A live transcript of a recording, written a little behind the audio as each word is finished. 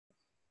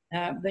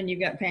then you've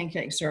got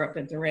pancake syrup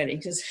at the ready,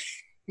 because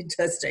it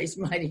does taste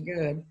mighty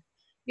good.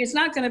 It's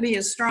not going to be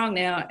as strong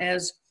now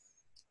as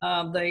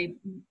the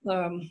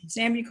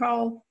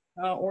Sambucol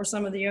or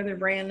some of the other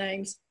brand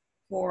names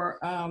for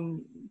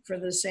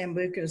the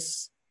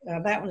Sambucus.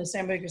 That one is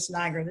Sambucus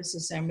nigra. This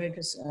is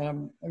Sambucus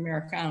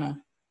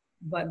americana.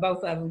 But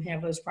both of them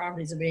have those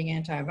properties of being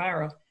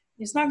antiviral.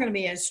 It's not going to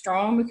be as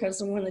strong because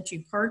the one that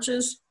you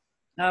purchase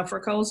for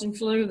colds and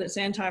flu that's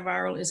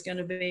antiviral is going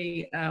to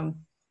be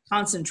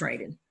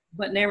concentrated.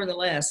 But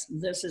nevertheless,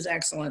 this is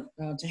excellent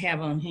to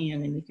have on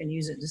hand, and you can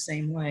use it the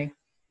same way,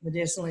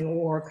 medicinally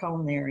or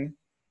culinary.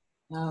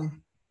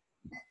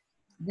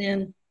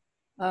 Then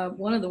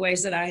one of the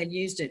ways that I had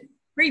used it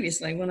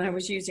previously, when I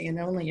was using it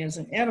only as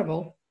an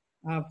edible,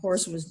 of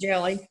course, was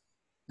jelly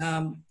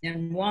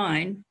and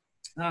wine.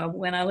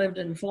 When I lived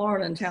in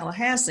Florida in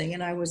Tallahassee,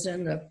 and I was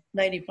in the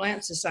Native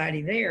Plant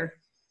Society there,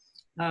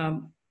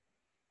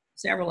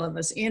 several of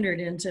us entered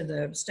into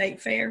the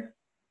state fair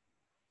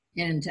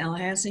in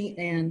Tallahassee,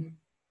 and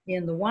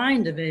in the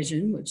wine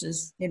division, which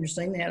is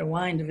interesting, they had a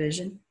wine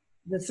division,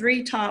 the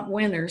three top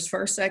winners,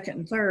 first, second,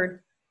 and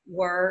third,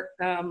 were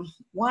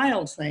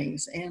wild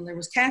things. And there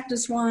was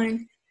cactus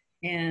wine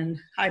and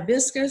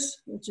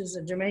hibiscus, which is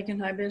a Jamaican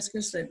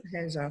hibiscus that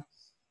has a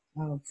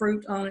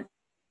fruit on it.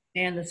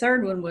 And the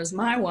third one was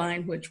my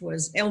wine, which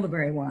was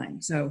elderberry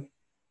wine. So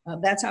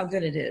that's how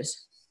good it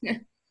is.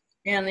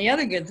 And the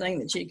other good thing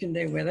that you can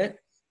do with it,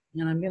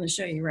 and I'm going to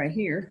show you right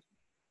here,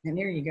 and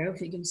here you go,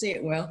 if you can see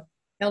it well,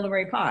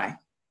 elderberry pie.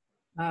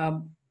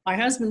 My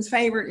husband's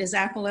favorite is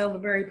apple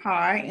elderberry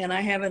pie, and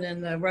I have it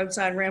in the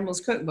Roadside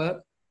Rambles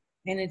cookbook.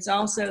 And it's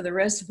also the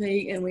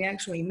recipe, and we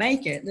actually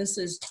make it. This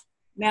is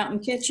Mountain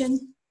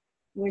Kitchen,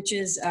 which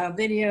is a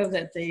video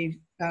that the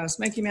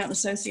Smoky Mountain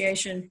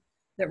Association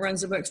that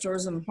runs the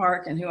bookstores in the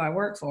park and who I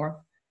work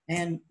for,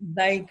 and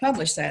they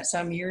published that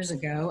some years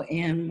ago,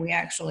 and we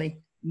actually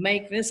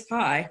make this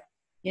pie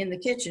in the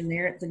kitchen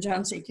there at the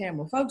John C.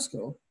 Campbell Folk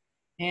School.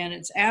 And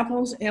it's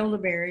apples,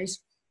 elderberries,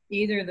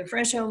 either the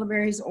fresh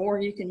elderberries, or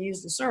you can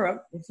use the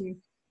syrup if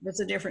it's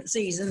a different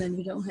season and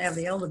you don't have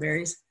the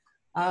elderberries.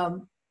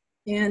 And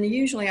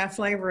usually I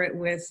flavor it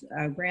with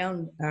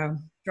ground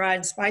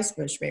dried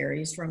spicebush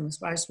berries from the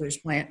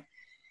spicebush plant.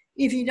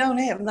 If you don't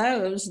have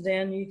those,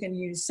 then you can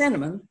use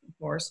cinnamon, of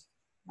course.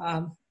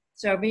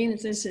 So being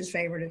that this is his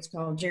favorite, it's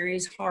called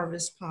Jerry's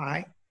Harvest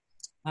Pie.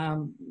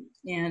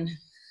 And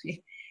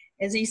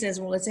as he says,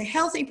 well, it's a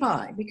healthy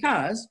pie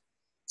because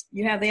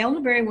you have the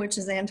elderberry, which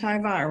is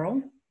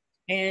antiviral,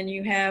 and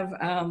you have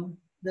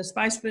the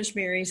spicebush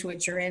berries,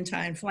 which are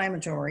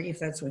anti-inflammatory, if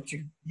that's what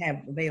you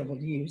have available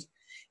to use.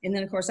 And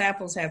then, of course,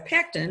 apples have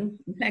pectin,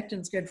 and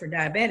pectin's good for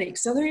diabetics.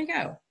 So there you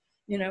go.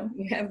 You know,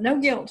 you have no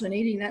guilt in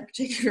eating that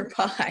particular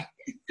pie.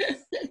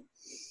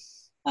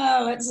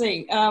 Let's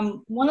see.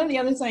 One of the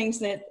other things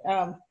that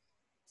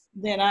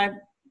I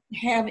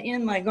have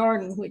in my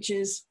garden, which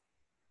is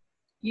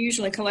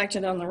usually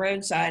collected on the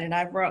roadside, and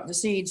I've brought the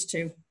seeds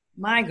to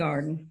my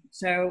garden.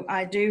 So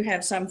I do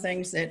have some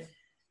things that,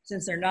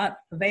 since they're not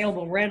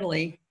available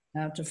readily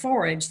to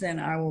forage, then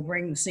I will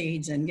bring the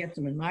seeds and get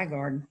them in my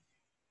garden.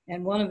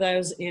 And one of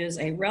those is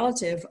a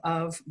relative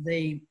of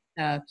the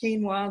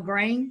quinoa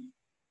grain.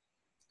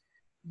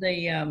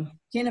 The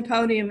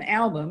Chenopodium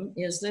album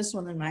is this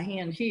one in my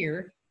hand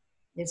here.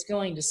 It's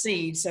going to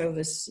seed, so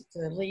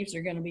the leaves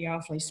are going to be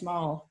awfully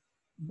small,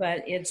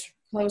 but its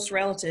close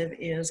relative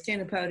is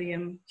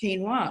Chenopodium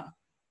quinoa.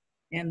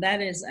 And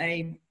that is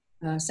a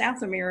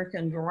South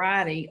American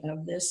variety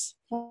of this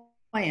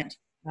plant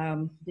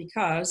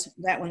because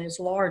that one is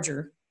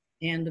larger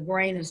and the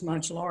grain is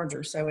much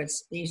larger, so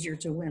it's easier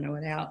to winnow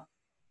it out.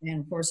 And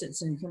of course,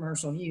 it's in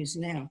commercial use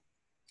now.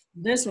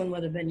 This one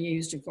would have been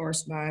used, of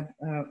course, by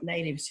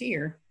natives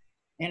here,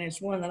 and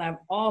it's one that I've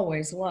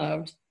always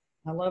loved.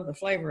 I love the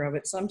flavor of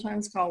it,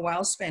 sometimes called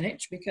wild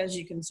spinach, because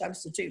you can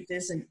substitute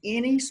this in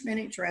any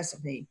spinach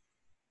recipe,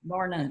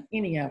 bar none,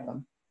 any of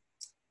them.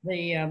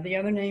 The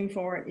other name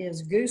for it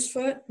is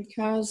goosefoot,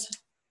 because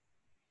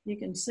you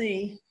can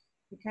see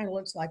it kind of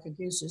looks like a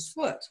goose's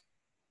foot.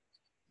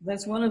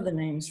 That's one of the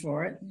names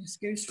for it. It's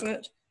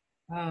goosefoot.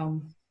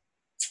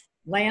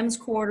 Lamb's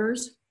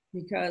quarters,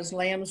 because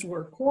lambs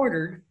were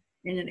quartered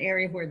in an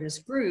area where this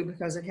grew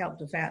because it helped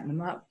to fatten them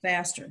up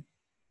faster.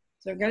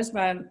 So it goes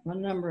by a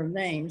number of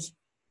names.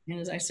 And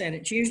as I said,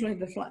 it's usually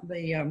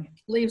the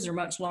leaves are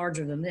much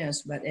larger than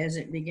this, but as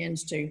it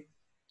begins to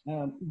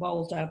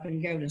bolt up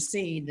and go to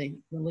seed, the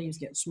leaves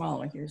get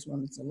smaller. Here's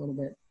one that's a little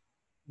bit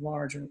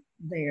larger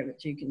there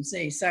that you can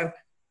see. So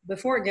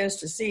before it goes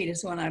to seed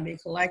is when I'd be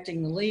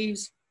collecting the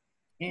leaves,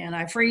 and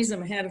I freeze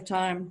them ahead of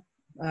time,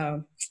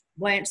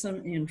 blanch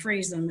them and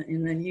freeze them,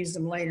 and then use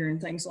them later in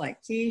things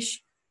like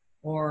quiche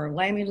or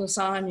lamb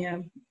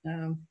lasagna,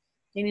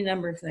 any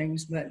number of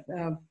things, but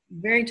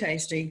very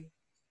tasty.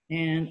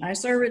 And I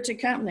serve it to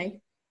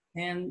company,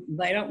 and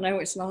they don't know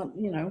it's not,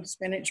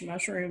 spinach,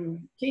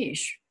 mushroom,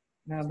 quiche.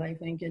 They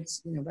think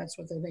it's, that's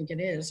what they think it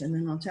is. And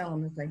then I'll tell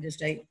them that they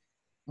just ate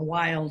a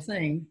wild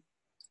thing,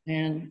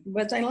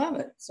 but they love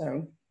it.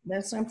 So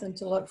that's something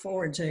to look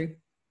forward to.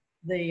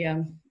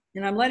 The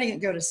And I'm letting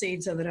it go to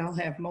seed so that I'll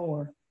have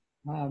more.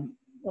 A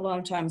lot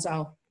of times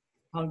I'll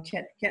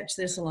catch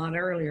this a lot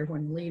earlier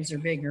when the leaves are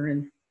bigger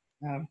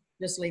and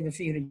just leave a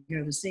few to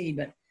go to seed.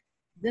 But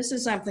this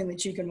is something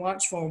that you can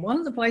watch for. One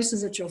of the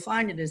places that you'll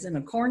find it is in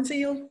a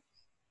cornfield.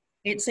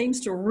 It seems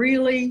to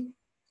really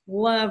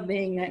love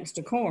being next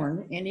to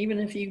corn. And even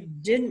if you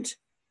didn't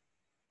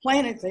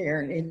plant it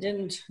there, it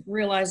didn't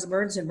realize the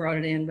birds had brought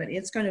it in, but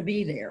it's going to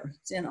be there.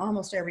 It's in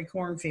almost every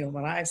cornfield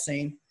that I've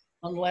seen,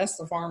 unless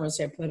the farmers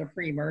have put a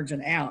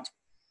pre-emergent out.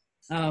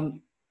 And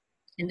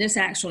this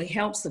actually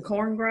helps the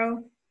corn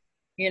grow.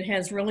 It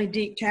has really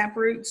deep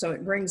taproot, so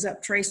it brings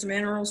up trace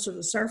minerals to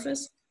the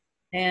surface.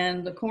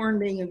 And the corn,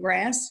 being a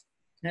grass,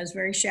 has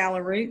very shallow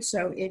roots,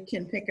 so it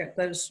can pick up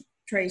those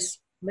trace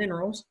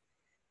minerals.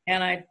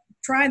 And I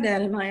tried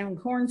that in my own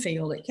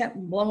cornfield. It kept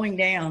blowing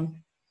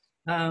down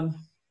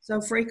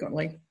so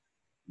frequently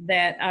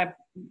that I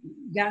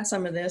got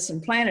some of this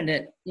and planted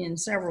it in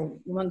several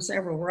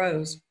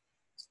rows.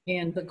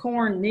 And the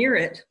corn near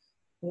it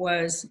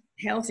was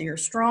healthier,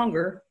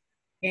 stronger,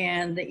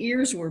 and the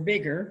ears were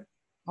bigger,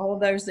 all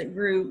of those that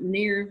grew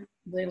near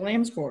the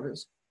lamb's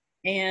quarters.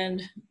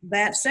 And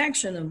that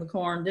section of the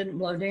corn didn't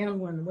blow down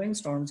when the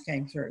windstorms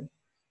came through.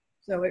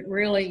 So it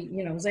really,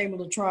 was able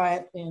to try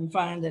it and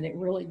find that it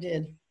really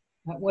did,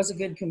 was a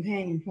good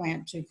companion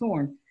plant to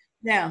corn.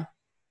 Now,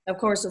 of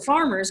course, the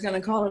farmer is going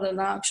to call it a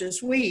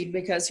noxious weed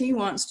because he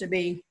wants to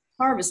be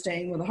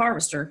harvesting with a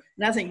harvester,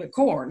 nothing but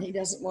corn. He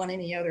doesn't want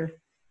any other,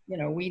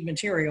 weed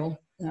material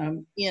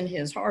in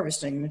his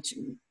harvesting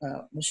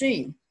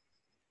machine.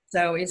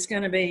 So it's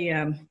going to be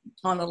on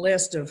a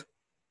list of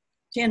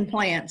 10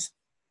 plants.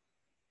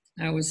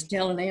 I was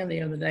telling Ann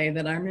the other day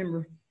that I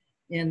remember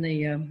in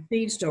the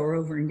feed store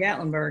over in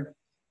Gatlinburg,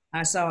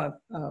 I saw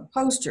a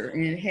poster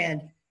and it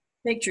had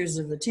pictures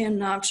of the 10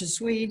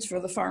 noxious weeds for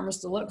the farmers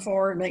to look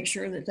for and make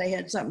sure that they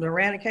had something to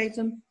eradicate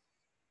them.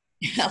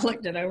 And I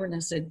looked it over and I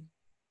said,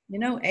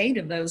 8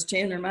 of those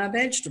 10 are my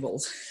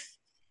vegetables.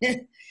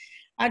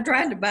 I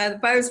tried to buy the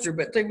poster,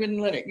 but they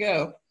wouldn't let it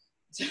go.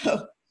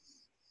 So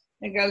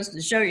it goes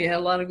to show you how a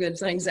lot of good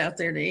things out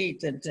there to eat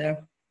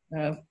that,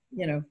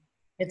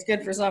 it's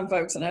good for some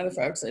folks and other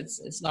folks,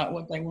 it's not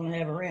what they want to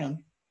have around.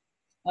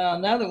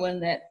 Another one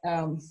that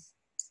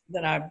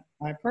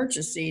I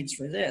purchased seeds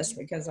for this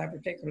because I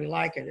particularly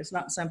like it. It's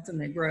not something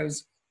that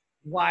grows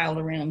wild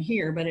around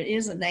here, but it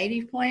is a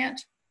native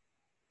plant.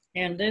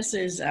 And this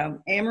is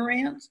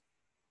amaranth,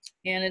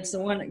 and it's the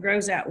one that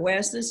grows out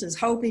west. This is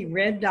Hopi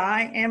red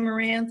dye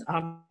amaranth.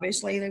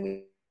 Obviously, they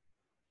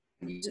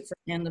would use it for,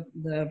 and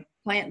the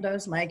plant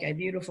does make a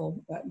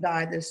beautiful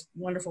dye, this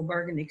wonderful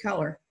burgundy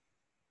color.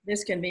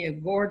 This can be a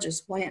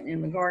gorgeous plant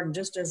in the garden,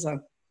 just as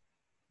a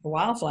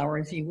wildflower,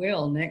 if you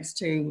will, next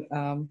to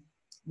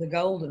the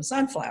gold of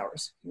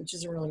sunflowers, which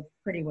is a really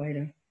pretty way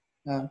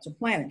to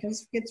plant it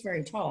because it gets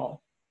very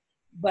tall.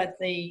 But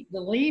the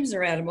leaves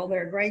are edible.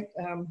 They're a great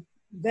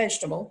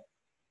vegetable.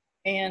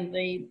 And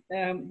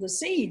the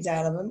seeds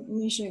out of them, let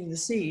me show you the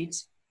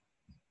seeds.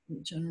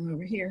 Which I'm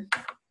over here.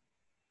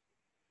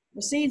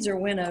 The seeds are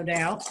winnowed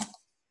out.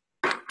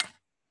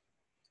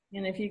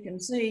 And if you can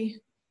see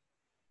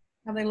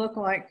how they look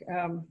like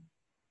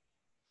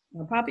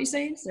poppy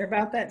seeds, they're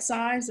about that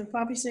size of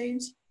poppy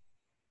seeds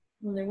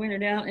when they're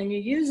winnowed out, and you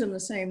use them the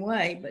same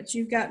way, but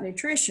you've got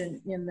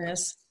nutrition in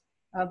this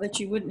that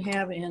you wouldn't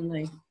have in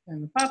the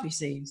poppy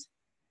seeds.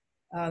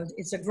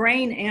 It's a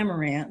grain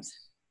amaranth,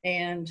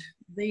 and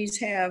these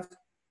have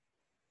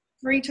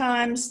 3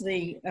 times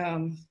the,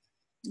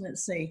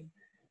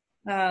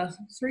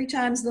 3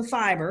 times the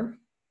fiber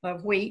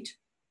of wheat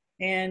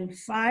and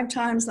 5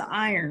 times the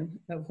iron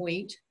of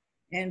wheat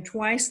and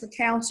twice the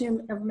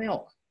calcium of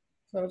milk.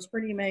 So it's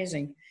pretty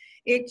amazing.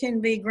 It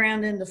can be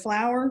ground into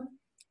flour.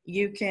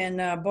 You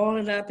can boil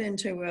it up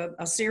into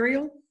a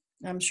cereal.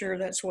 I'm sure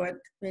that's what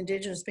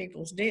indigenous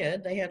peoples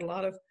did. They had a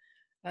lot of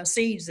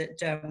seeds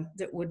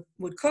that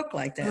would cook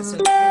like that. So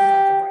it's like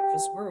a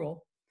breakfast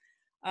gruel.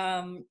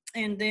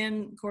 And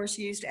then, of course,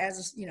 used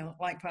as,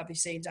 like poppy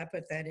seeds, I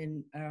put that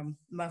in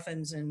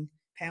muffins and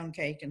pound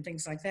cake and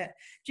things like that.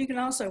 But you can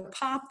also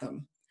pop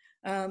them.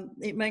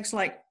 It makes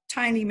like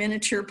tiny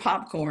miniature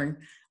popcorn,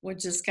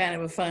 which is kind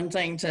of a fun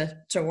thing to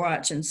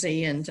watch and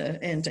see and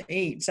to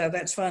eat. So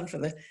that's fun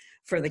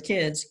for the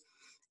kids.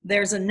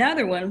 There's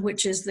another one,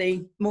 which is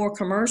the more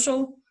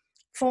commercial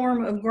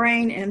form of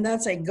grain, and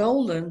that's a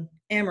golden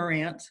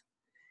amaranth.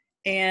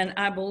 And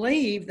I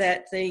believe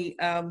that the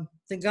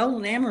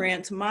golden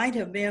amaranth might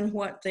have been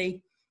what the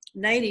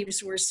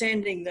natives were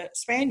sending the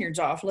Spaniards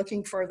off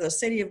looking for, the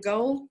city of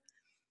gold,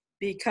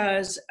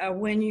 because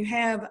when you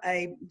have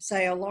a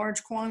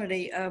large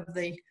quantity of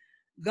the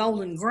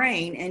golden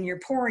grain and you're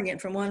pouring it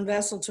from one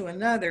vessel to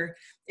another,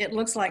 it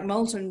looks like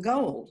molten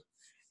gold.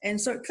 And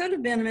so it could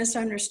have been a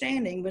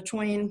misunderstanding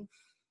between,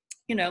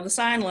 the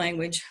sign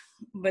language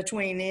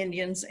between the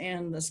Indians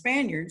and the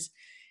Spaniards.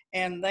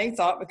 And they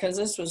thought, because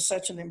this was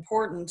such an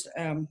important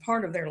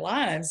part of their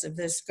lives, of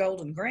this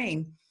golden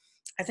grain,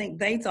 I think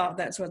they thought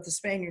that's what the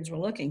Spaniards were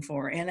looking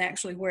for. And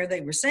actually where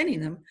they were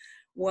sending them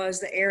was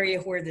the area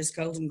where this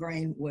golden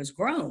grain was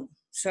grown.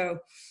 So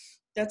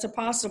that's a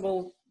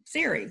possible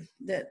theory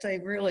that they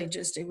really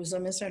just, it was a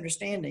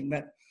misunderstanding.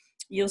 But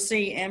you'll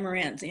see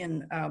amaranth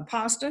in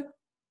pasta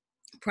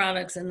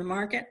products in the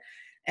market,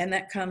 and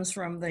that comes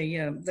from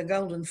the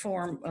golden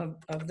form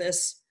of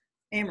this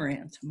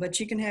amaranth. But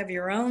you can have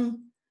your own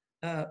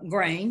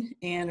grain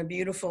and a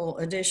beautiful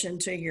addition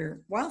to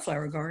your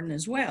wildflower garden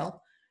as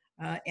well,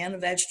 and a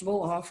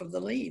vegetable off of the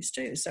leaves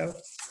too. So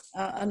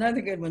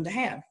another good one to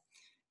have.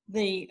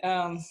 The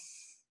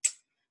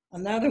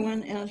another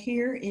one out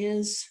here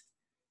is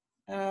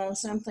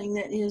something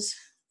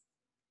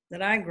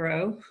that I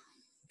grow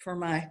for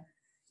my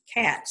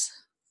cats,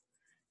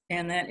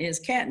 and that is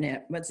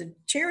catnip. But the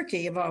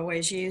Cherokee have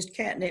always used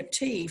catnip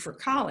tea for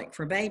colic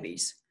for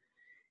babies.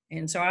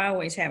 And so I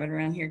always have it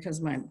around here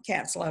because my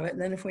cats love it.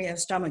 And then if we have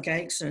stomach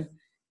aches or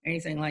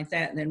anything like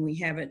that, then we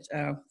have it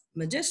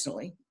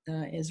medicinally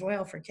as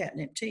well for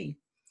catnip tea.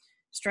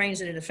 Strange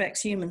that it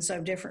affects humans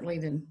so differently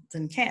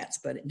than cats,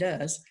 but it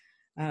does.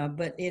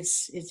 But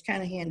it's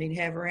kind of handy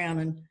to have around.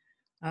 And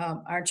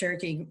our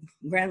Cherokee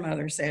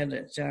grandmother said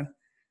that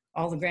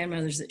all the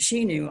grandmothers that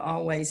she knew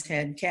always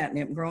had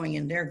catnip growing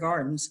in their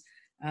gardens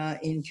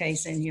in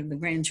case any of the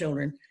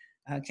grandchildren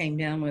came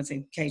down with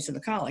a case of the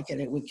colic, and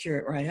it would cure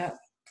it right up.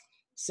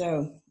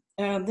 So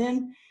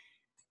then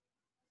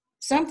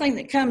something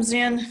that comes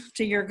in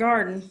to your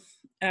garden,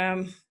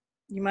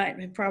 you might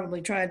have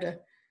probably tried to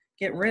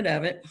get rid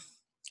of it,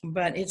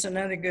 but it's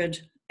another good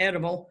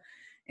edible.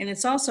 And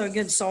it's also a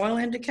good soil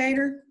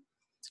indicator,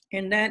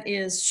 and that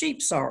is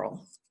sheep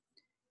sorrel.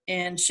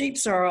 And sheep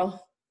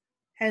sorrel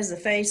has the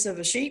face of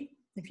a sheep,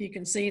 if you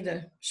can see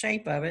the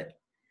shape of it,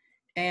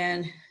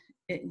 and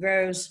it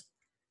grows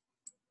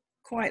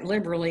quite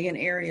liberally in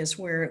areas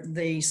where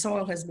the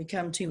soil has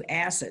become too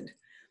acid.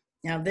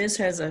 Now this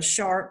has a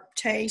sharp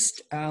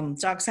taste.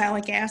 It's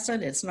oxalic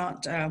acid. It's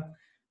not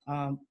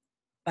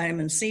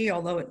vitamin C,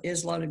 although it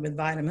is loaded with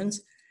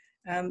vitamins.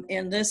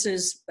 And this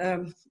is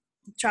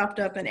chopped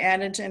up and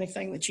added to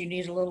anything that you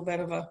need a little bit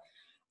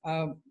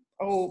of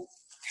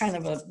kind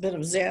of a bit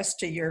of zest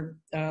to your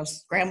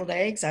scrambled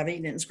eggs. I've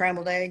eaten it in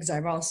scrambled eggs.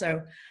 I've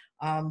also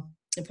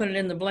put it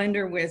in the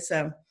blender with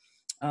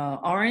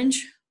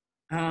orange,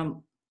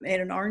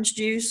 made an orange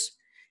juice,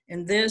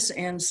 and this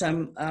and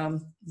some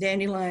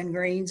dandelion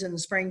greens in the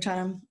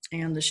springtime,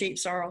 and the sheep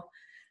sorrel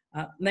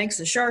makes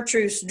a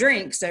chartreuse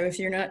drink. So if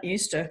you're not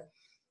used to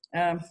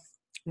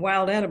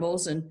wild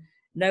edibles and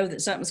know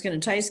that something's going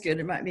to taste good,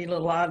 it might be a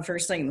little odd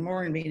first thing in the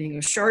morning eating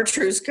a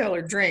chartreuse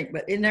colored drink,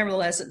 but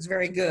nevertheless it's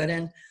very good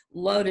and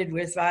loaded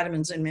with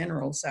vitamins and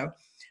minerals. So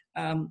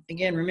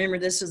again, remember,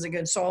 this is a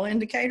good soil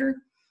indicator.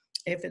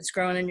 If it's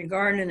grown in your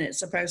garden and it's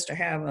supposed to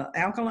have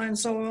alkaline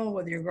soil,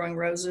 whether you're growing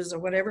roses or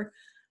whatever,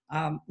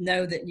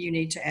 know that you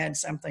need to add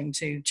something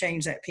to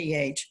change that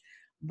pH.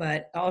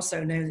 But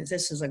also know that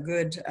this is a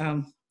good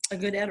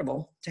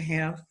edible to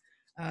have,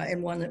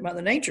 and one that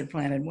Mother Nature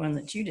planted, one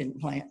that you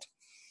didn't plant.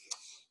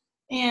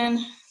 And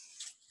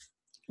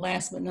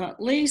last but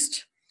not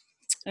least,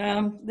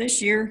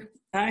 this year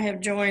I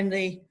have joined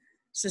the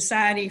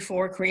Society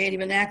for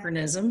Creative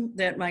Anachronism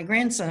that my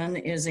grandson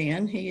is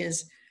in. He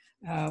is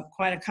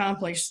quite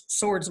accomplished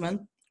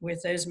swordsman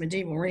with those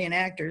medieval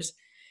reenactors.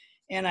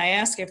 And I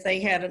asked if they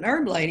had an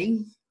herb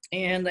lady,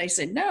 and they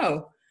said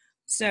no.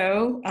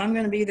 So I'm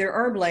going to be their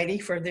herb lady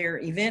for their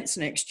events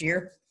next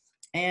year.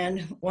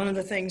 And one of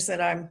the things that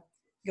I'm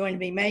going to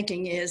be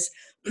making is,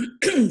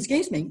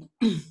 excuse me,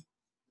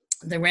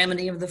 the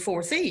remedy of the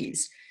four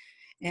thieves.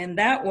 And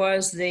that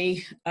was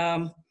the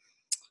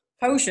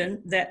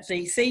potion that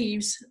the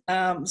thieves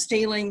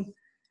stealing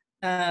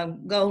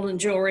gold and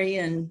jewelry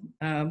and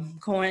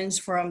coins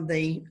from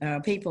the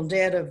people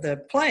dead of the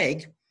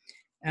plague,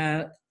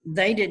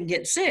 they didn't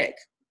get sick.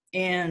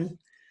 And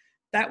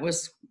that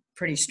was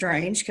pretty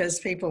strange because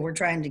people were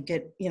trying to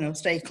get,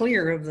 stay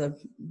clear of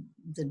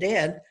the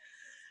dead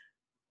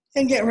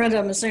and get rid of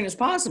them as soon as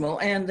possible.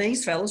 And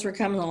these fellows were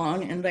coming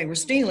along and they were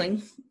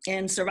stealing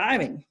and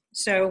surviving.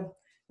 So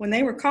when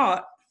they were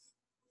caught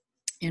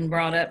and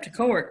brought up to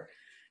court,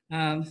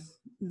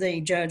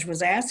 the judge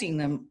was asking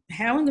them,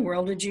 how in the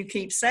world did you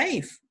keep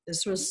safe?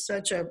 This was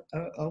such a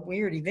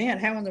weird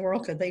event. How in the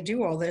world could they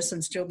do all this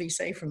and still be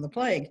safe from the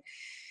plague?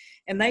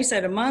 And they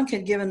said a monk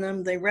had given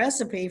them the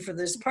recipe for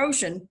this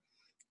potion,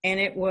 and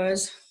it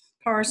was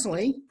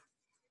parsley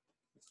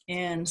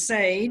and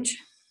sage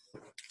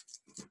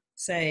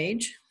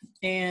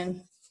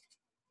and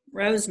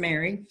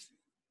rosemary,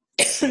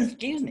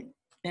 excuse me,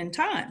 and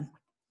thyme.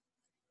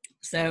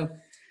 So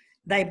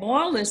they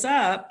boiled this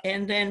up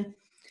and then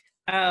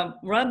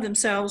rubbed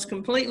themselves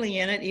completely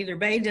in it, either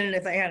bathed in it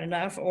if they had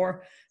enough,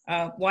 or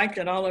wiped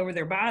it all over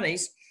their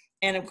bodies.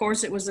 And of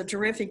course, it was a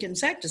terrific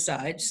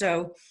insecticide.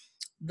 So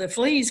the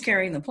fleas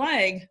carrying the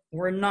plague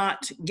were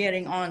not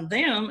getting on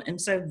them, and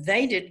so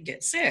they didn't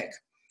get sick.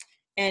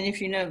 And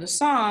if you know the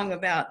song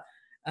about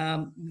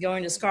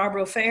going to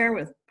Scarborough Fair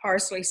with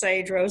parsley,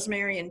 sage,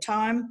 rosemary, and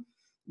thyme,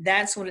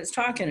 that's what it's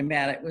talking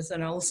about. It was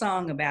an old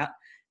song about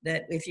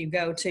that if you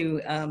go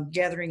to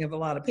gathering of a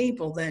lot of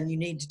people, then you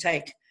need to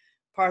take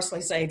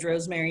parsley, sage,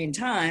 rosemary, and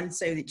thyme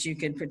so that you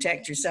can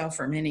protect yourself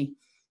from any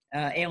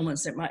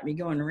ailments that might be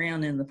going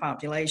around in the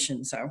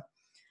population. So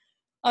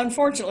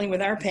unfortunately,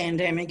 with our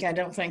pandemic, I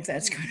don't think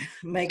that's going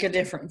to make a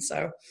difference.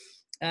 So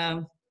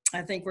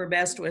I think we're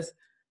best with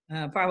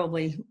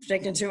probably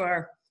sticking to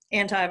our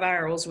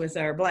antivirals with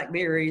our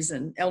blackberries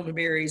and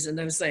elderberries and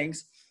those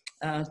things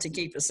to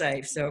keep us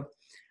safe. So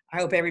I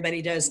hope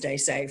everybody does stay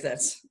safe.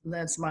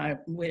 That's my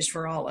wish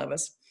for all of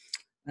us.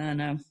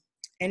 And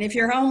if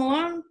you're home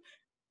alone,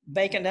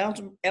 bake an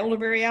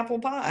elderberry apple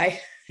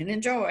pie and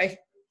enjoy.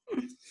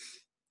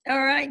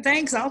 All right,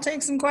 thanks. I'll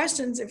take some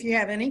questions if you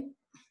have any.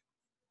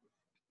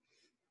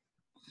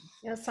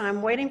 Yes,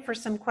 I'm waiting for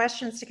some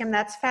questions to come.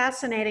 That's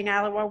fascinating,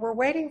 Isla. While we're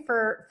waiting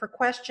for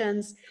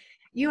questions,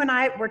 you and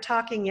I were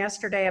talking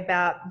yesterday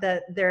about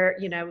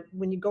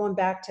when you're going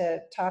back to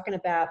talking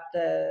about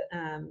the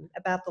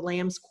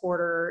lamb's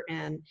quarter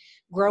and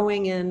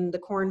growing in the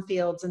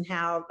cornfields, and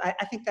how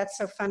I think that's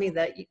so funny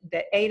that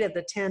 8 of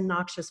the 10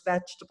 noxious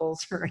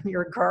vegetables are in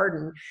your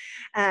garden.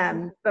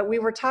 But we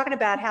were talking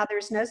about how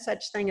there's no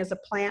such thing as a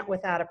plant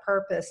without a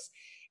purpose.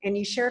 And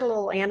you shared a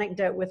little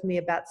anecdote with me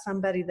about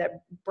somebody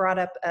that brought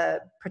up a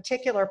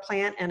particular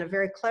plant and a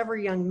very clever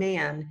young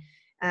man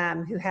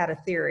who had a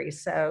theory.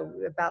 So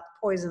about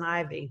poison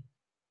ivy.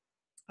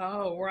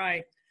 Oh,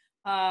 right.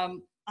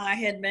 I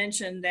had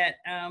mentioned that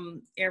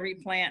every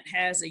plant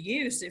has a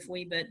use if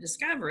we but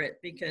discover it,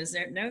 because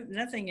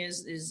nothing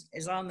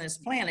is on this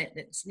planet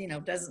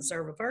that doesn't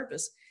serve a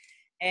purpose.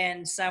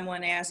 And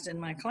someone asked in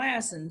my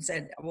class and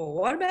said, "Well,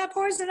 what about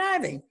poison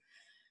ivy?"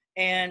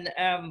 And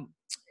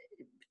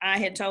I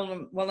had told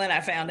them, well, then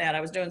I found out, I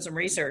was doing some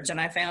research,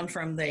 and I found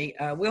from the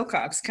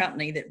Wilcox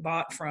company that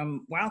bought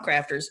from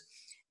Wildcrafters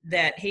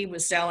that he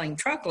was selling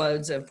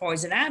truckloads of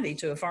poison ivy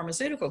to a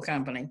pharmaceutical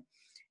company.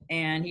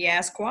 And he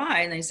asked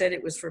why, and they said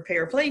it was for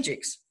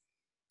paraplegics.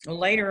 Well,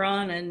 later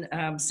on in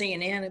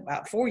CNN,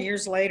 about 4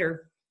 years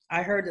later,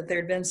 I heard that there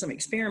had been some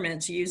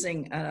experiments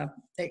using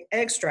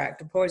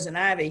extract of poison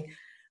ivy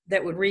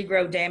that would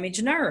regrow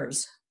damaged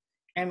nerves.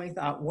 And we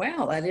thought,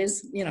 well, that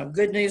is,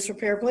 good news for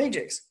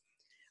paraplegics.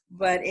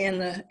 But in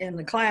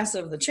the class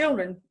of the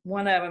children,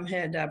 one of them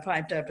had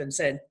piped up and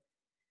said,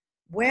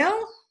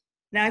 well,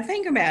 now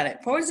think about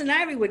it. Poison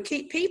ivy would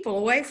keep people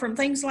away from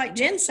things like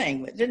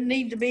ginseng that didn't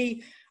need to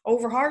be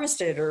over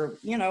harvested, or,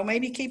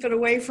 maybe keep it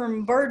away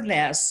from bird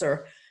nests,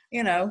 or,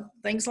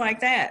 things like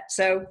that.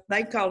 So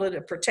they called it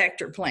a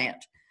protector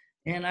plant.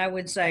 And I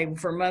would say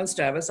for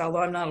most of us,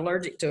 although I'm not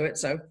allergic to it,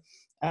 so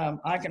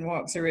I can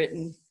walk through it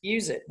and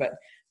use it. But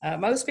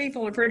most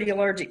people are pretty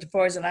allergic to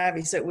poison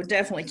ivy, so it would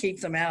definitely keep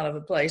them out of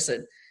a place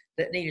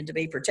that needed to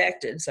be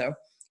protected. So,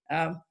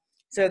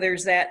 so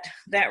there's that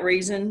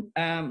reason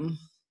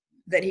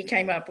that he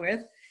came up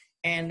with.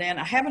 And then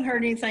I haven't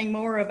heard anything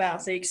more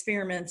about the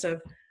experiments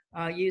of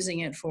using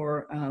it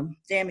for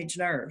damaged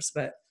nerves,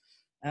 but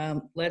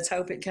let's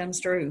hope it comes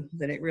true,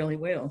 that it really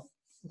will.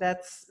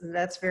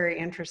 That's very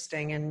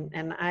interesting,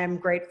 and I'm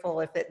grateful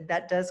if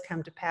that does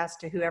come to pass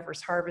to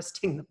whoever's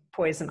harvesting the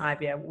poison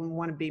ivy. I wouldn't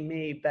want to be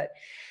me, but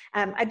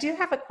I do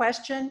have a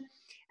question.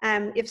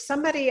 If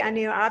somebody, I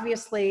knew,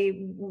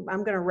 obviously,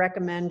 I'm going to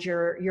recommend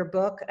your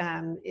book,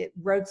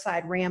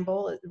 Roadside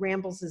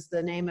Rambles is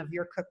the name of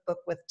your cookbook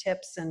with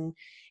tips and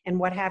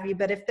what have you.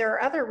 But if there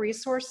are other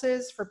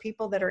resources for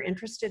people that are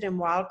interested in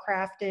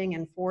wildcrafting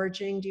and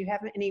foraging, do you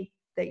have any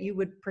that you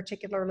would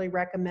particularly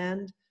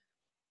recommend?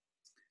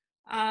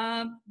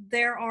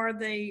 There are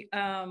the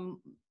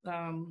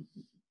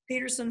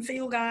Peterson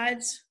field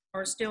guides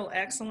are still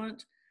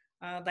excellent.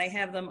 They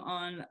have them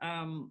on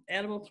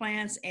edible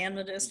plants and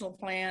medicinal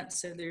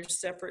plants. So there's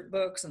separate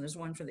books, and there's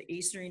one for the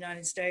Eastern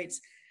United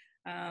States.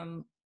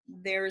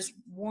 There's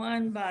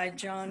one by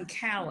John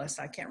Callis.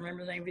 I can't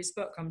remember the name of his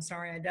book. I'm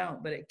sorry, I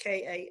don't, but it's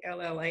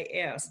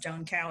Kallas.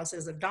 John Callis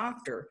is a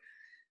doctor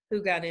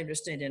who got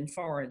interested in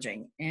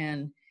foraging,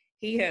 and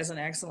he has an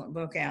excellent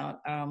book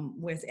out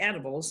with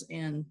edibles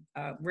and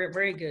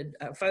very good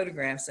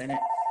photographs in it.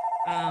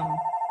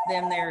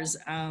 Then there's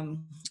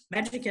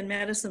Magic and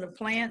Medicine of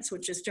Plants,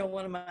 which is still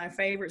one of my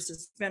favorites.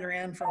 It's been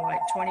around for like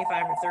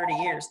 25 or 30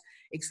 years.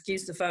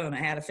 Excuse the phone. I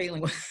had a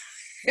feeling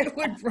it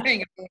would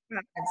ring.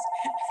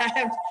 I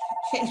have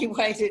any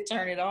way to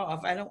turn it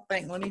off. I don't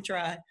think. Let me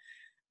try.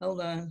 Hold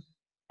on.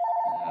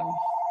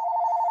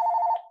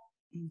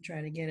 Let me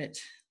try to get it.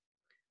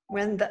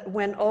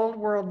 When old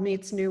world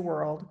meets new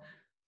world.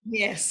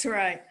 Yes,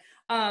 right.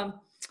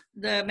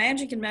 The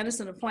Magic and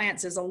Medicine of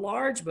Plants is a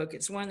large book.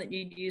 It's one that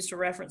you'd use to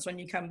reference when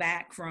you come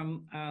back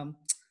from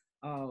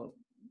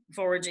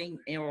foraging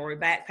or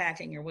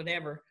backpacking or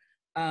whatever.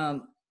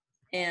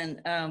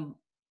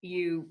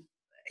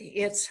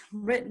 It's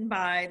written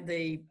by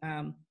the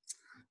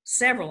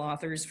several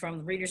authors from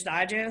the Reader's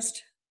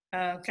Digest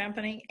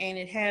company, and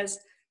it has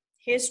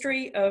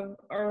history of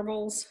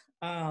herbals.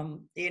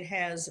 It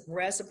has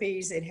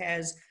recipes. It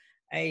has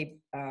a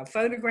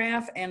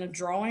photograph and a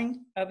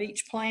drawing of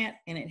each plant,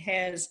 and it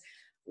has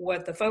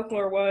what the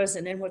folklore was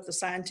and then what the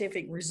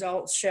scientific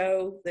results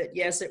show that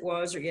yes it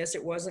was or yes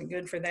it wasn't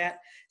good for that.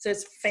 So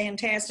it's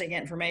fantastic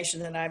information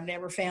that I've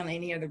never found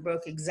any other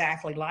book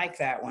exactly like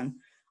that one.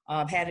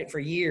 I've had it for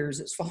years.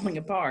 It's falling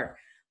apart,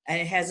 and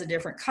it has a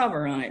different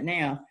cover on it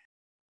now.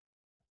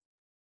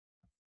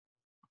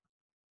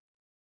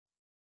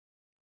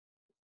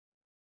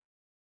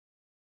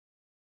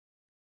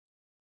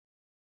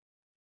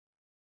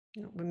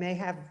 We may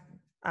have,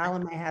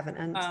 Isla may have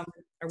an, Are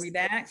we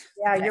back?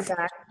 yeah, you're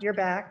back, you're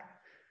back.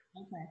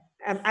 Okay.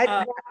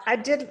 I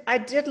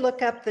did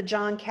look up the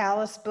John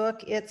Callis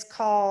book. It's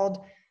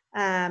called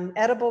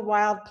Edible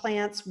Wild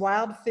Plants,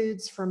 Wild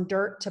Foods from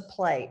Dirt to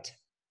Plate.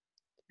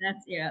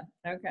 That's, yeah,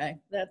 okay,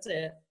 that's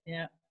it,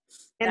 yeah.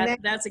 And then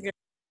That's a good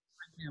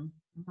one.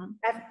 Mm-hmm.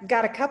 I've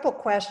got a couple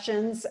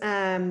questions.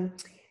 One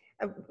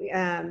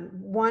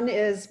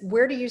is,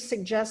 where do you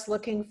suggest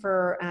looking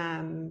for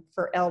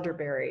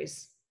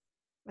elderberries?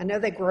 I know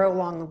they grow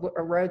along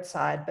a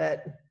roadside,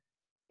 but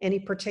any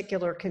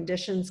particular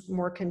conditions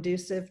more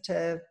conducive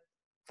to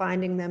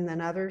finding them than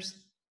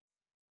others?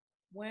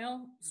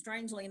 Well,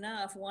 strangely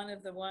enough, one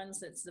of the ones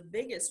that's the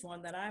biggest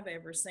one that I've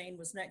ever seen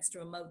was next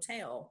to a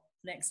motel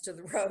next to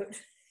the road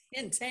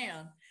in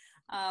town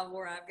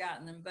where I've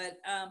gotten them.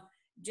 But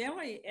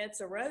generally,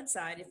 it's a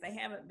roadside if they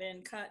haven't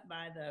been cut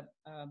by the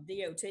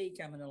DOT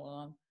coming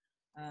along.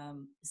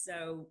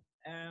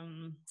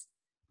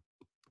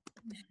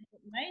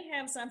 It may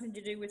have something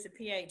to do with the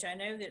pH. I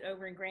know that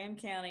over in Graham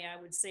County, I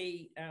would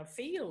see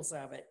fields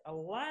of it, a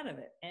lot of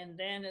it. And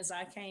then as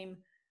I came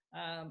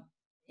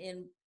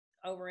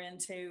over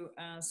into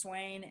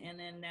Swain and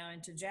then now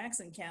into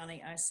Jackson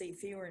County, I see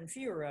fewer and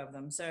fewer of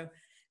them. So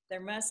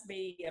there must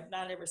be, I've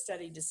not ever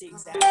studied to see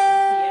exactly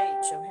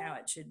the pH of how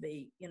it should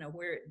be, you know,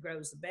 where it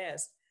grows the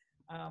best.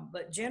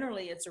 But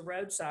generally it's a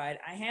roadside.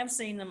 I have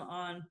seen them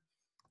on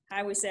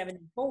Highway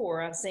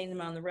 74. I've seen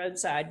them on the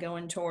roadside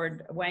going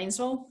toward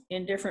Waynesville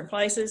in different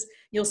places.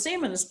 You'll see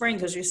them in the spring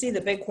because you see the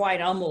big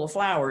white umbel of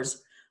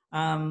flowers.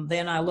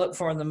 Then I look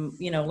for them,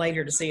 you know,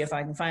 later to see if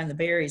I can find the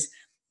berries.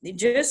 You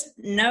just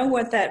know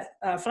what that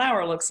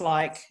flower looks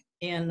like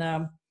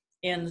in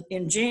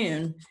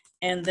June,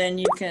 and then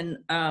you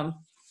can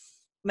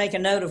make a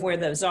note of where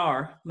those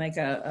are. Make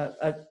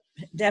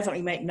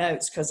definitely make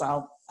notes because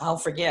I'll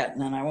forget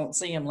and then I won't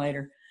see them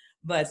later.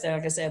 But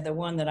like I said, the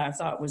one that I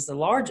thought was the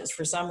largest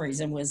for some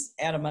reason was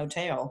at a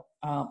motel.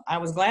 I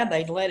was glad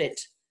they'd let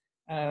it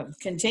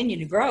continue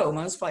to grow.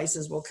 Most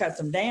places will cut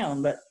them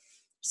down, but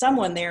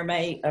someone there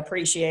may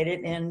appreciate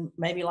it and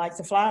maybe like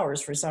the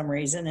flowers for some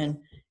reason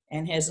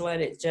and has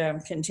let it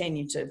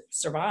continue to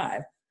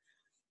survive.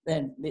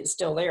 Then it's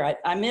still there.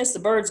 I miss the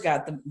birds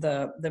got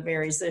the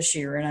berries this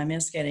year, and I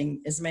miss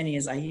getting as many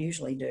as I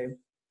usually do.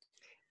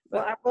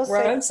 But well, I will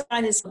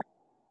roadside is.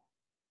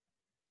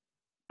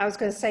 I was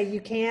going to say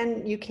you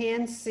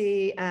can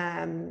see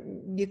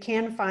you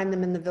can find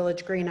them in the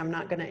Village Green. I'm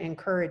not going to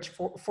encourage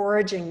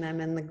foraging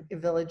them in the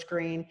Village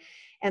Green.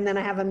 And then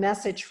I have a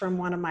message from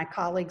one of my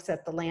colleagues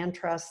at the Land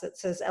Trust that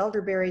says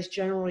elderberries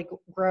generally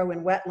grow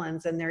in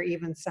wetlands, and there are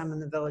even some in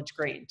the Village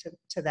Green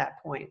to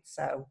that point.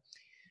 So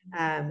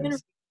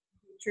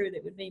true,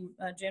 that would be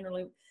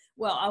generally.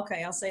 Well,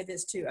 okay, I'll say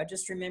this too. I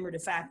just remembered a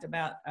fact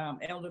about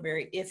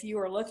elderberry. If you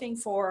are looking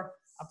for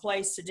a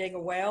place to dig a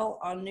well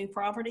on new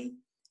property,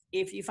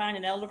 if you find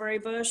an elderberry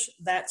bush,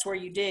 that's where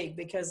you dig,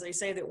 because they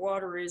say that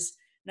water is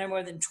no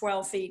more than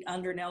 12 feet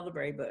under an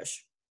elderberry bush.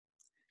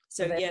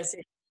 So yes,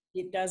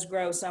 it does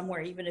grow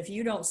somewhere. Even if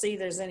you don't see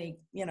there's any,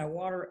 you know,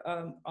 water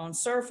on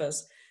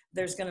surface,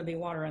 there's going to be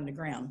water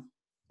underground.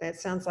 That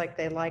sounds like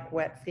they like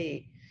wet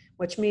feet,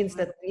 which means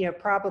that, you know,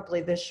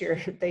 probably this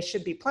year they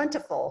should be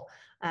plentiful.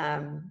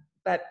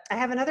 But I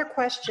have another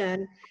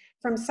question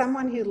from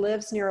someone who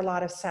lives near a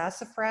lot of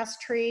sassafras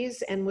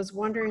trees and was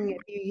wondering if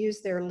you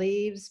use their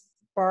leaves,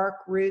 bark,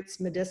 roots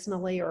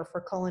medicinally or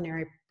for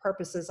culinary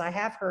purposes. I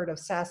have heard of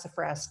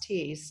sassafras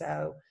tea,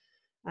 so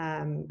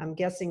I'm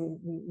guessing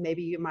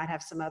maybe you might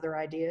have some other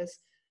ideas.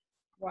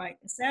 Right,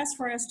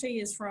 sassafras tea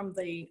is from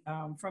the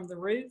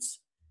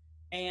roots,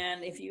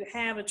 and if you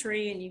have a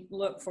tree and you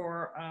look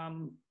for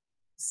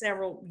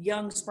several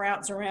young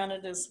sprouts around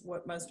it, is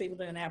what most people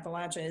do in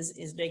Appalachia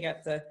is dig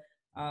up the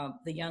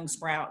young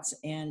sprouts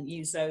and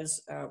use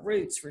those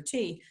roots for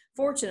tea.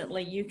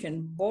 Fortunately, you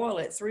can boil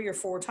it 3 or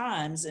 4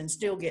 times and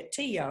still get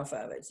tea off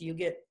of it. So you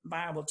get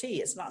viable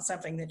tea. It's not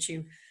something that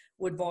you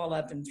would boil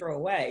up and throw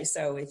away.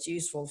 So it's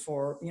useful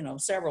for, you know,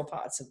 several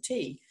pots of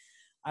tea.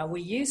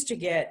 We used to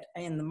get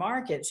in the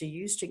markets, you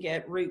used to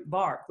get root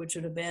bark, which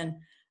would have been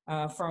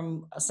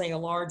from, say, a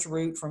large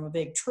root from a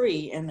big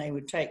tree, and they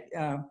would take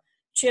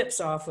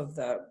chips off of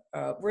the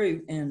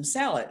root and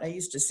sell it. I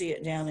used to see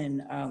it down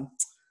in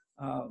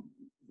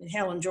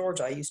Helen,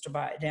 Georgia. I used to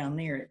buy it down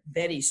near at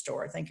Betty's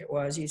store, I think it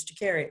was, used to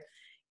carry it.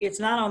 It's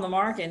not on the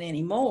market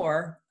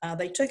anymore.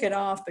 They took it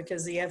off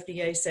because the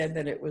FDA said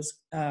that it was,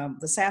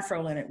 the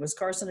saffron in it was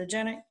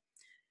carcinogenic.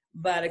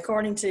 But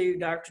according to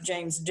Dr.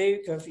 James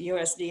Duke of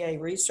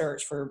USDA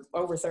research for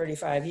over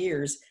 35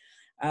 years,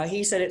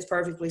 he said it's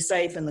perfectly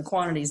safe in the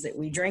quantities that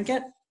we drink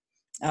it.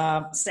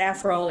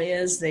 Saffrole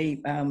is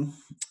the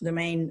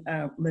main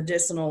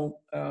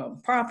medicinal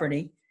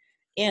property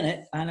in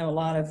it. I know a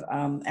lot of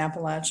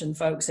Appalachian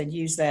folks had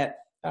used that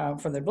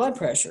for their blood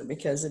pressure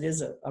because it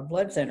is a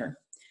blood thinner.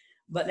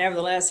 But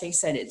nevertheless, he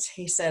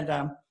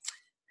said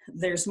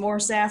there's more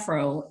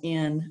saffrole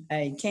in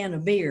a can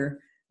of beer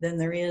than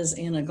there is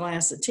in a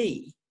glass of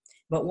tea.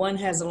 But one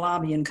has a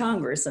lobby in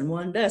Congress and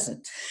one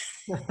doesn't.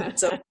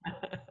 So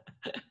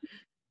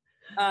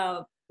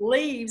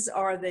leaves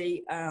are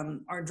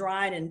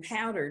dried and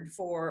powdered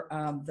for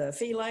the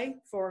filet,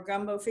 for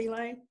gumbo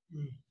filet.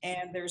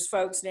 And there's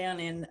folks down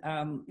in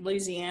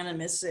Louisiana,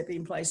 Mississippi,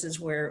 and places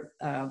where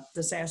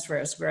the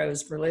sassafras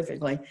grows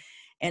prolifically.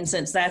 And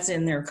since that's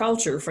in their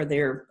culture for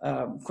their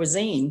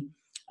cuisine,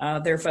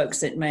 there are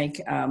folks that make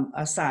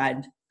a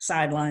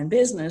sideline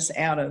business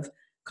out of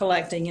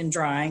collecting and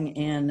drying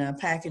and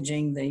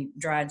packaging the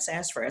dried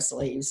sassafras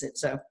leaves.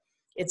 It's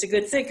a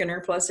good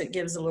thickener, plus it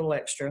gives a little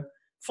extra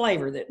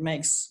flavor that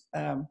makes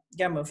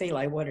gumbo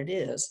filet what it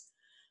is.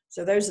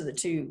 So those are the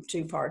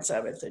two parts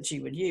of it that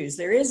you would use.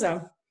 There is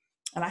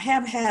and I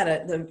have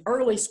had the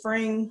early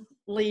spring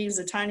leaves,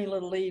 the tiny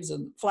little leaves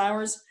of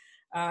flowers,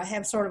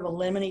 have sort of a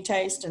lemony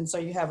taste, and so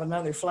you have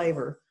another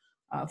flavor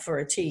for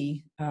a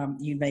tea.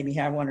 You'd maybe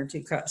have 1 or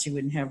 2 cups, you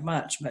wouldn't have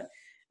much, but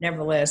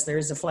nevertheless, there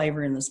is a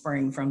flavor in the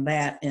spring from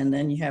that. And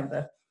then you have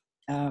the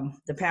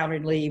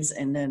powdered leaves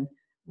and then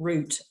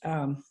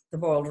the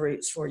boiled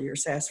roots for your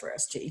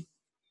sassafras tea.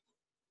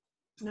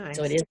 Nice.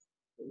 So it is.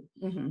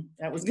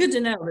 That was good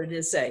to know that it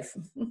is safe.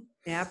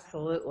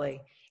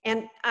 Absolutely.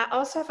 And I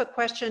also have a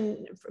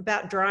question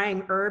about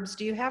drying herbs.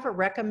 Do you have a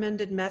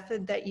recommended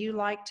method that you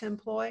like to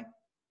employ?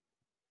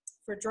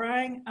 For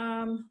drying,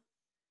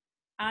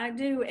 I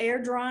do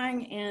air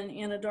drying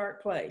in a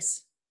dark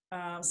place,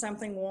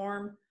 something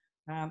warm.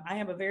 I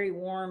have a very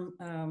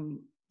warm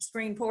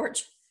screen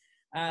porch.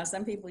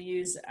 Some people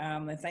use,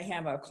 if they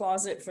have a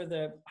closet for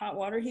the hot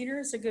water heater,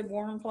 it's a good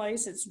warm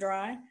place, it's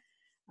dry.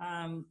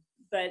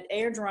 But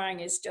air drying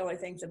is still, I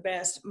think, the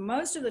best.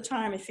 Most of the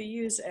time, if you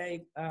use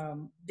a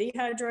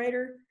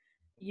dehydrator,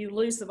 you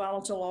lose the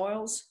volatile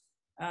oils.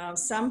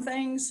 Some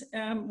things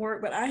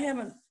work, but I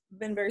haven't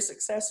been very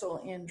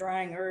successful in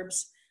drying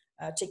herbs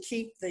to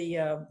keep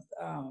the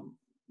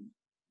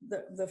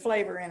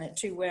flavor in it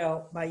too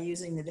well by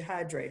using the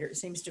dehydrator. It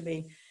seems to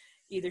be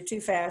either too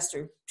fast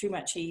or too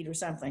much heat or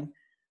something.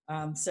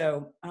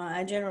 So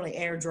I generally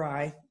air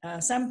dry.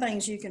 Some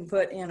things you can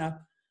put in a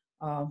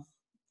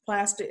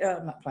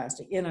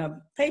in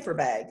a paper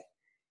bag,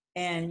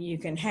 and you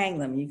can hang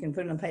them. You can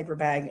put in a paper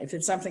bag. If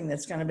it's something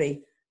that's going to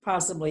be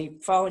possibly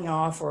falling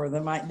off or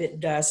there might be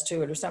dust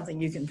to it or something,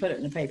 you can put it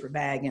in a paper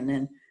bag and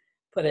then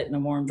put it in a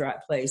warm, dry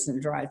place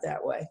and dry it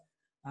that way.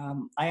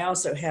 I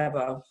also have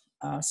a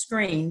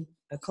screen,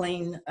 a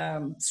clean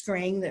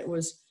screen that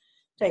was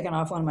taken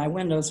off one of my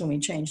windows when we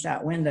changed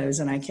out windows,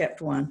 and I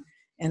kept one.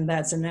 And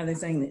that's another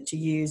thing that to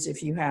use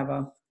if you have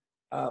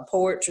a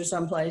porch or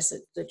someplace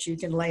that you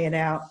can lay it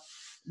out.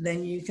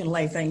 Then you can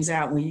lay things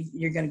out when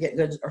you're going to get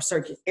good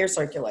air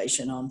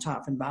circulation on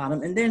top and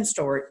bottom, and then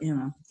store it in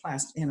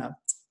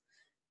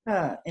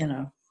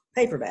a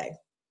paper bag.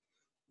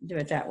 Do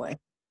it that way.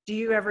 Do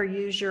you ever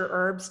use your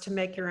herbs to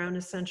make your own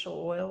essential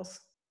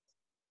oils?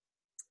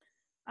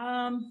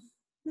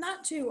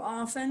 Not too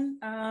often.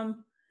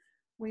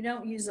 We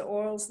don't use the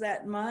oils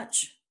that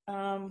much,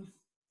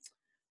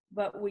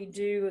 but we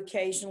do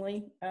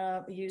occasionally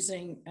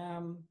using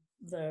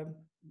the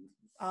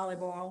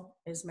olive oil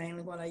is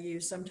mainly what I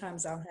use.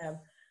 Sometimes I'll have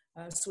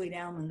sweet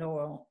almond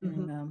oil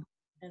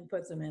and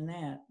put them in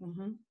that.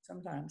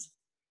 Sometimes.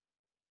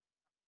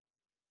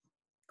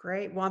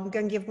 Great. Well, I'm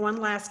going to give one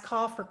last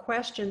call for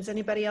questions.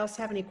 Anybody else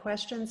have any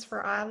questions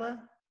for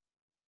Isla?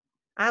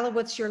 Isla,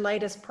 what's your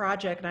latest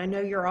project? I know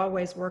you're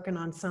always working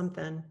on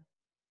something.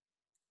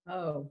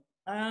 Oh,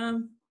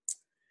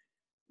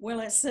 well,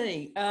 let's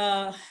see.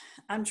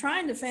 I'm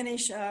trying to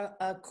finish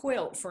a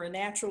quilt for a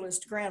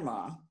naturalist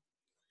grandma.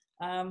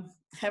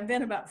 Have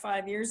been about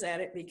 5 years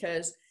at it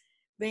because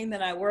being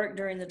that I work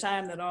during the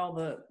time that all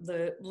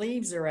the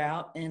leaves are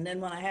out, and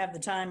then when I have the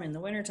time in the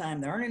wintertime,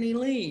 there aren't any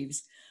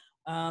leaves.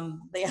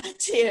 The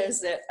idea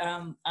is that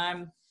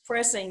I'm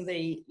pressing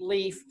the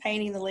leaf,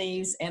 painting the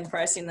leaves, and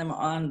pressing them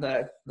on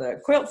the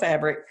quilt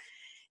fabric.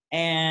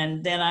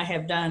 And then I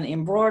have done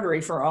embroidery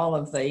for all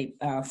of the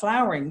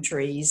flowering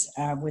trees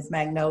with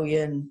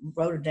magnolia and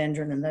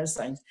rhododendron and those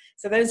things.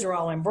 So those are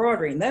all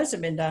embroidery, and those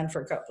have been done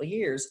for a couple of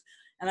years.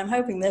 And I'm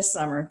hoping this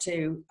summer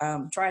to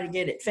try to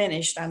get it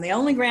finished. I'm the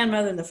only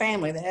grandmother in the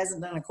family that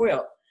hasn't done a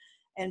quilt.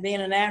 And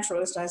being a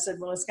naturalist, I said,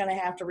 well, it's going to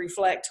have to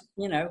reflect,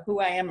 who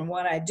I am and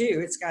what I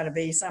do. It's got to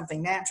be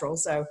something natural.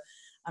 So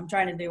I'm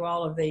trying to do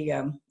all of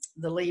the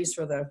leaves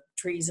for the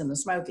trees in the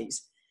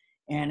Smokies.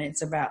 And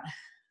it's about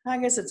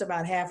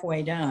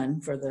halfway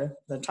done for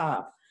the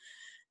top.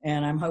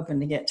 And I'm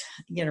hoping to get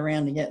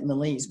around to getting the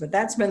leaves. But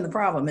that's been the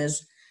problem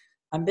is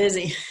I'm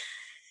busy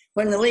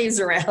when the leaves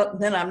are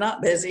out, then I'm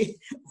not busy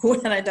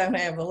when I don't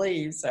have the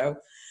leaves. So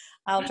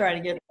I'll try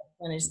to get it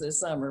finished this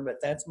summer, but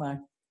that's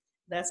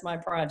my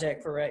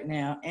project for right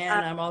now.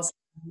 And I'm also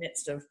the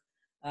midst of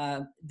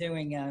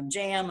doing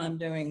jam. I'm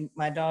doing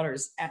my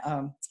daughter's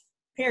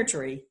pear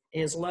tree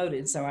is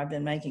loaded, so I've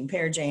been making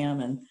pear jam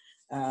and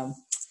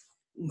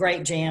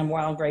grape jam,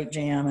 wild grape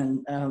jam,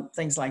 and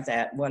things like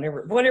that.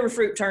 Whatever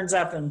fruit turns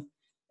up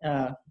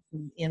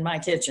in my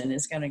kitchen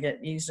is going to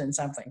get used in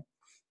something.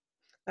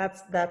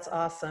 That's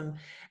awesome.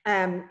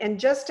 And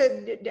just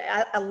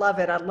I love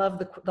it. I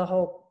love the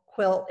whole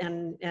quilt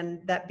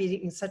and that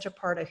being such a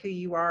part of who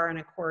you are. And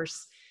of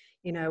course,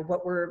 you know,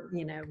 what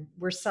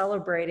we're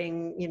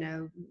celebrating, you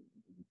know,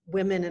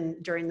 women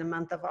during the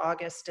month of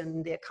August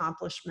and the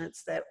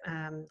accomplishments that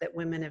that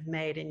women have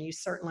made. And you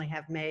certainly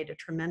have made a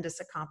tremendous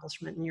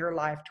accomplishment in your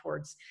life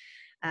towards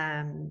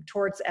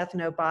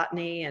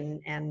ethnobotany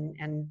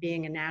and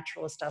being a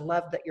naturalist. I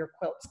love that your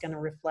quilt's going to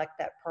reflect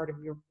that part of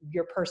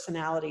your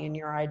personality and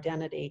your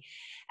identity.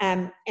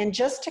 And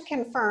just to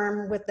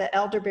confirm with the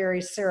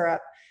elderberry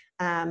syrup,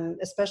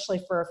 especially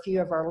for a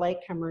few of our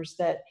latecomers,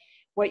 that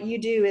what you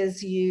do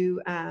is you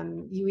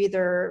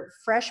either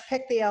fresh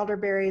pick the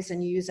elderberries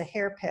and you use a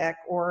hair pick,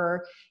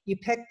 or you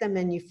pick them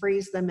and you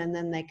freeze them and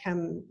then they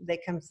come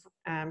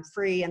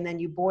free, and then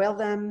you boil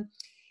them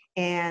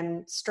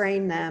and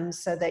strain them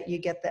so that you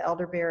get the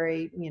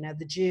elderberry, you know,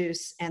 the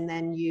juice, and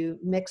then you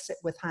mix it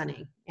with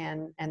honey,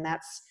 and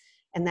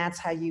that's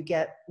how you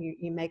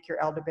make your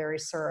elderberry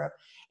syrup.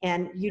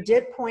 And you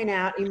did point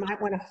out, you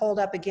might want to hold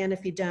up again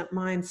if you don't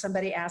mind,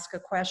 somebody asked a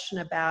question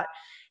about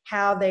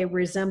how they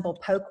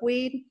resemble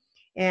pokeweed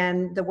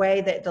and the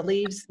way that the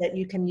leaves that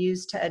you can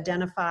use to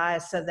identify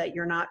so that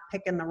you're not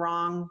picking the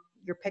wrong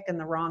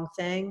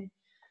thing.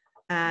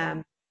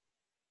 That's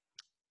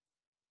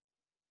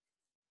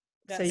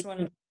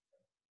one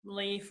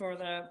leaf for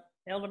the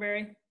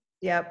elderberry.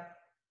 Yep.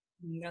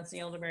 That's the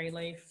elderberry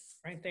leaf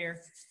right there.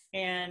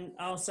 And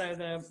also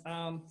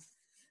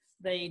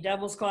the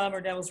Devil's Club or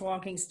Devil's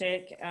Walking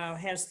Stick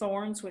has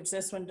thorns, which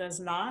this one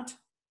does not.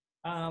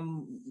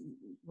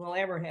 Will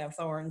ever have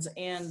thorns.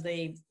 And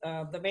the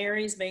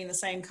berries being the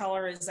same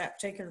color as that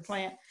particular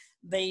plant,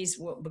 these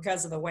will,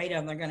 because of the weight of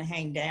them, they're going to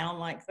hang down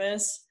like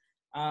this.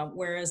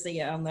 Whereas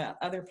on the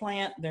other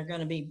plant, they're going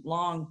to be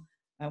long,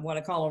 what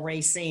I call a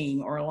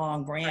raceme, or a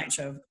long branch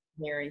of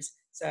berries.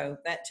 So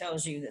that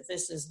tells you that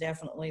this is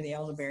definitely the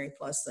elderberry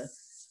plus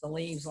the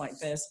leaves like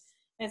this.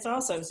 It's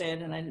also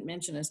said, and I didn't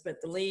mention this,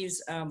 but the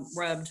leaves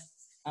rubbed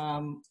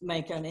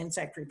make an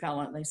insect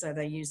repellent. They say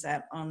they use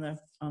that on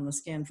the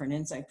skin for an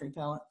insect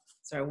repellent.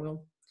 So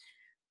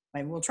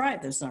maybe we'll try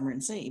it this summer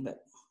and see. But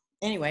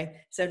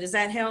anyway, so does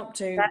that help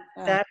to?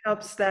 That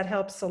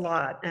helps a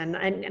lot. And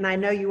I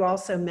know you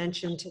also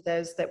mentioned to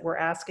those that were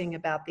asking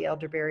about the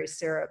elderberry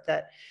syrup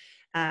that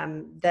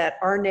that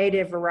our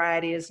native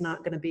variety is not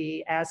going to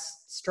be as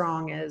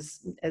strong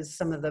as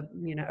some of the,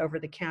 you know,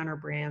 over-the-counter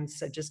brands.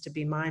 So just to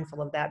be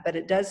mindful of that. But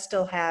it does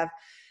still have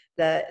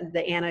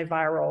the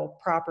antiviral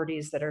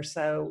properties that are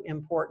so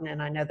important,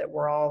 and I know that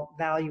we're all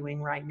valuing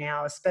right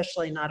now,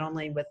 especially not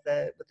only with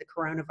the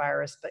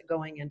coronavirus, but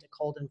going into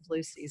cold and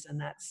flu season.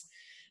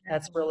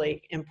 That's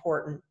really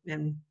important.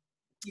 And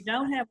you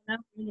don't have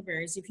enough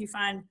elderberries. If you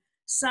find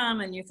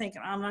some and you're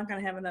thinking, I'm not going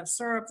to have enough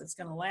syrup that's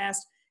going to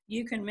last,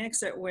 you can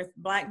mix it with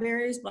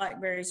blackberries.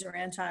 Blackberries are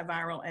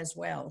antiviral as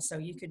well, so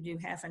you could do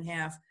half and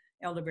half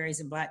elderberries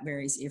and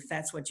blackberries if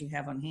that's what you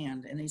have on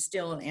hand, and it's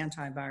still an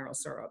antiviral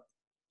syrup.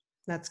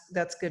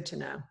 That's good to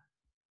know.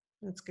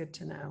 That's good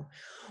to know.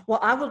 Well,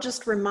 I will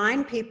just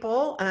remind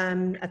people,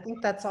 I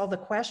think that's all the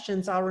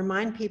questions. I'll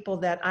remind people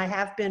that I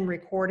have been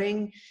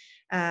recording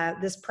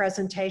this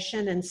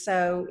presentation. And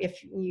so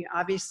if you,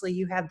 obviously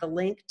you have the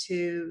link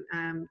to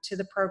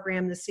the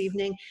program this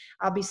evening,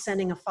 I'll be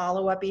sending a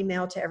follow-up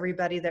email to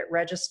everybody that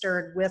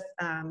registered with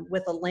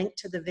a link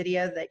to the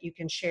video that you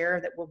can share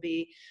that will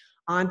be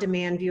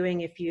on-demand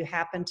viewing if you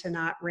happen to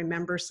not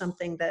remember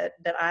something that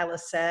Isla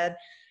said.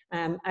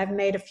 I've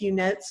made a few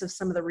notes of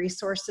some of the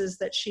resources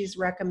that she's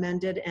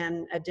recommended,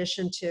 in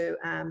addition to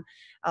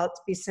I'll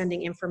be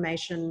sending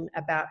information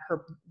about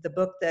the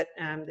book that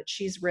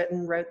she's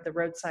wrote the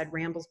Roadside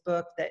Rambles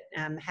book that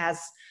has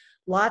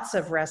lots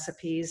of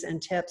recipes and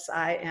tips.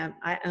 I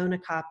own a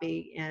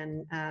copy,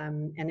 and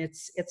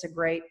it's a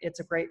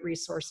great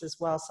resource as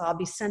well. So I'll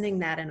be sending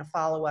that in a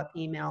follow-up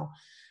email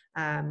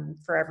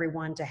for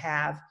everyone to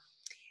have.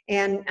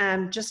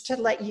 And just to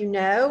let you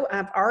know,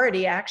 I've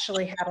already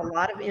actually had a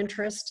lot of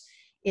interest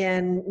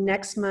in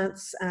next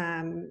month's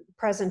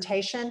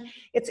presentation.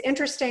 It's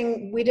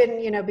interesting, we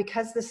didn't,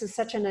 because this is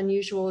such an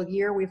unusual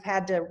year, we've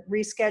had to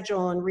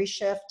reschedule and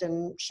reshift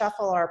and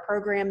shuffle our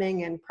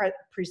programming and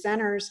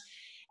presenters.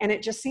 And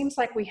it just seems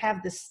like we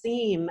have this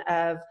theme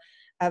of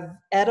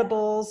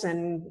edibles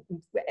and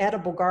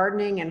edible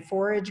gardening and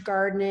forage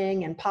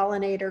gardening and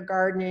pollinator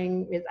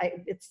gardening.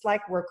 It's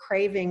like we're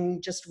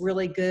craving just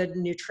really good,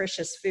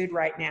 nutritious food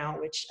right now,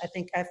 which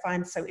I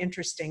find so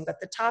interesting.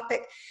 But the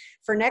topic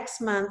for next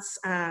month's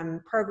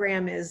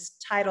program is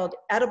titled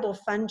Edible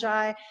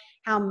Fungi,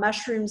 How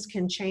Mushrooms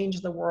Can Change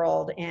the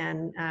World.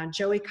 And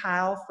Joey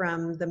Kyle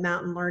from the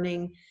Mountain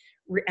Learning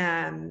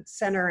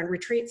Center and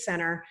Retreat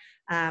Center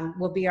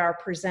will be our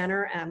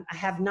presenter. I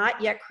have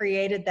not yet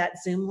created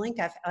that Zoom link.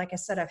 Like I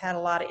said, I've had a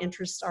lot of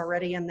interest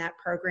already in that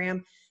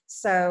program.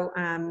 So,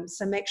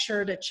 so make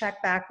sure to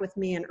check back with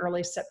me in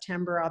early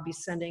September. I'll be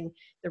sending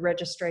the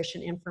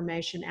registration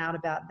information out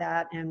about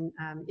that, and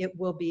it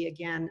will be,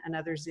 again,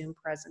 another Zoom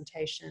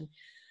presentation.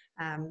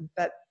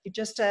 But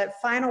just a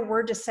final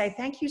word to say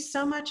thank you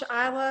so much,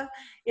 Isla.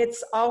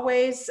 It's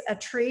always a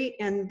treat,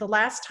 and the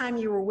last time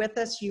you were with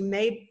us, you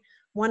made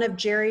one of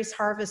Jerry's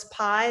Harvest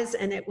pies,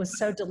 and it was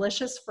so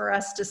delicious for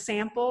us to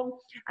sample.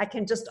 I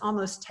can just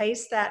almost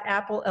taste that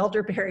apple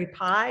elderberry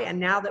pie, and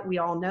now that we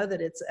all know that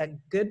it's a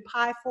good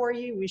pie for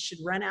you, we should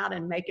run out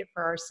and make it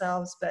for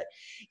ourselves. But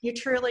you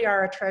truly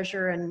are a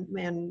treasure, and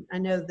I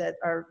know that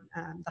our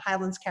the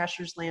Highlands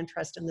Cashers Land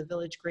Trust and the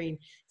Village Green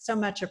so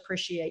much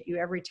appreciate you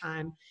every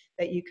time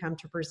that you come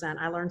to present.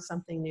 I learned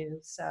something new.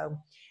 So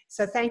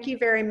thank you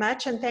very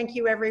much, and thank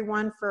you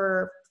everyone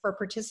for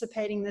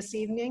participating this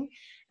evening.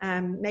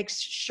 Make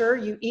sure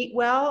you eat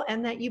well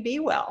and that you be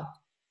well.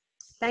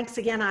 Thanks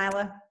again,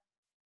 Isla.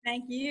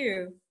 Thank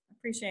you.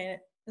 Appreciate it.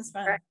 It's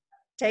fun. All right.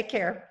 Take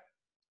care.